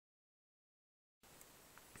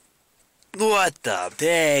What the?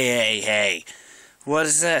 Hey. What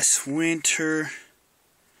is this?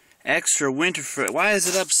 Extra winter fruit. Why is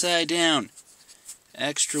it upside down?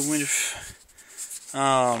 Extra winter.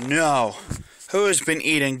 Oh no. Who has been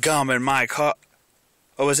eating gum in my car?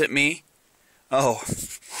 Oh, is it me? Oh.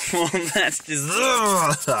 Well, that's just.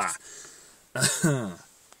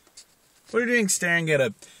 What are you doing staring at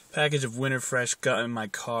a package of Winter Fresh gum in my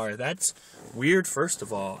car? That's weird, first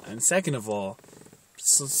of all. And second of all,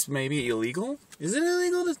 it's maybe illegal? Is it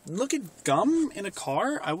illegal to look at gum in a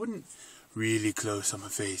car? I wouldn't. Really close on my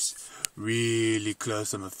face. Really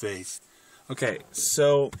close on my face. Okay,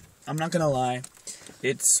 so I'm not gonna lie.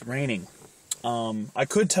 It's raining. I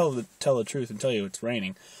could tell the truth and tell you it's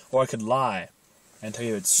raining, or I could lie and tell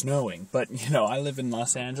you it's snowing. But I live in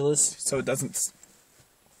Los Angeles, so it doesn't.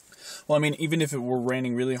 Well, I mean, even if it were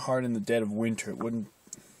raining really hard in the dead of winter, it wouldn't.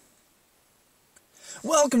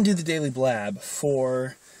 Welcome to the Daily Blab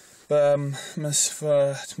for Monday,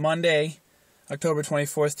 October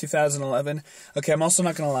 24th, 2011. Okay, I'm also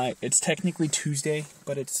not gonna lie. It's technically Tuesday,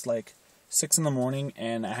 but it's like 6 in the morning,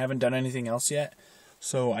 and I haven't done anything else yet.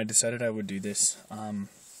 So I decided I would do this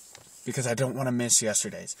because I don't want to miss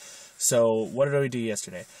yesterday's. So what did I do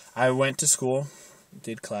yesterday? I went to school,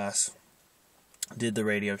 did class, did the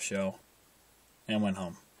radio show, and went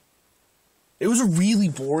home. It was a really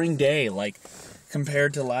boring day, like,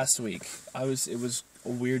 compared to last week. It was a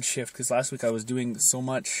weird shift, because last week I was doing so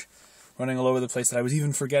much, running all over the place, that I was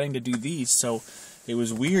even forgetting to do these, so it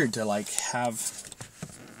was weird to, like, have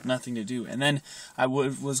nothing to do. And then I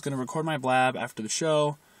was going to record my blab after the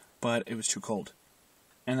show, but it was too cold.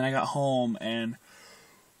 And then I got home, and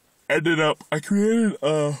I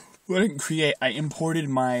imported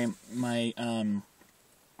my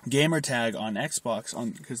Gamertag on Xbox,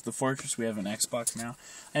 because the Fortress, we have an Xbox now.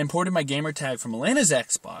 I imported my Gamertag from Elena's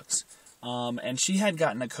Xbox, and she had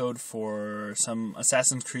gotten a code for some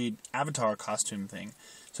Assassin's Creed Avatar costume thing.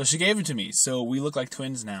 So she gave it to me, so we look like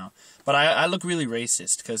twins now. But I look really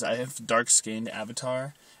racist, because I have dark-skinned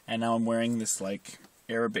Avatar, and now I'm wearing this, like,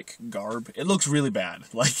 Arabic garb. It looks really bad.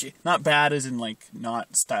 Like, not bad as in, like,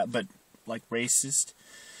 not style, but, like, racist.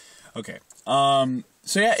 Okay.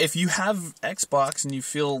 So yeah, if you have Xbox and you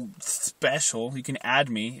feel special, you can add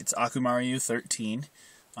me. It's Akumaru13.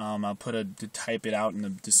 I'll type it out in the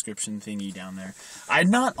description thingy down there. I'm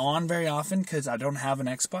not on very often because I don't have an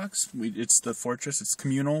Xbox. It's the Fortress. It's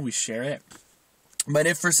communal. We share it. But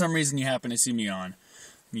if for some reason you happen to see me on,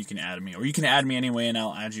 you can add me. Or you can add me anyway, and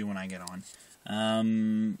I'll add you when I get on.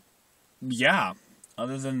 Yeah.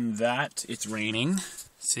 Other than that, it's raining.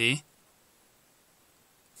 See?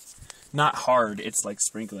 Not hard. It's like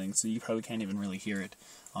sprinkling, so you probably can't even really hear it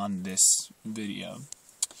on this video.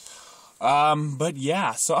 But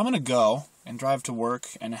yeah, so I'm gonna go and drive to work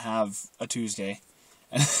and have a Tuesday.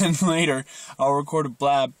 And then later, I'll record a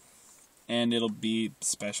blab, and it'll be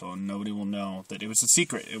special, and nobody will know that it was a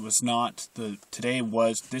secret. It was not today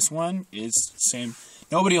was, this one is same.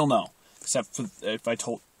 Nobody will know, except for if I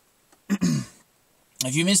told.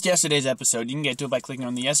 If you missed yesterday's episode, you can get to it by clicking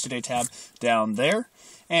on the Yesterday tab down there.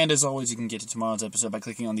 And as always, you can get to tomorrow's episode by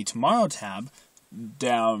clicking on the Tomorrow tab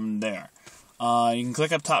down there. You can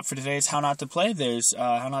click up top for today's How Not to Play. There's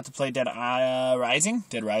How Not to Play Dead Rising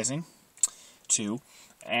 2,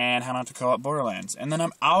 and How Not to Co-op Borderlands. And then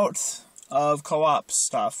I'm out of co-op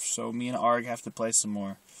stuff, so me and Arg have to play some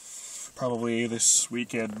more. Probably this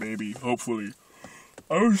weekend, maybe, hopefully.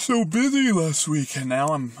 I was so busy last week, and now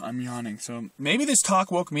I'm yawning. So maybe this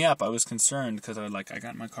talk woke me up. I was concerned because I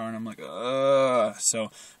got in my car and I'm like, ugh.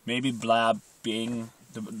 So maybe Blabb being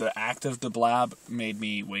the act of the Blabb made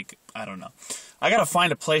me wake. I don't know. I gotta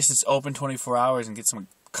find a place that's open 24 hours and get some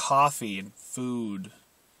coffee and food.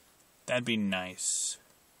 That'd be nice.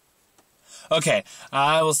 Okay,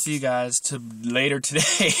 I will see you guys later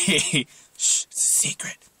today. Shh, it's a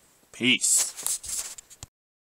secret. Peace.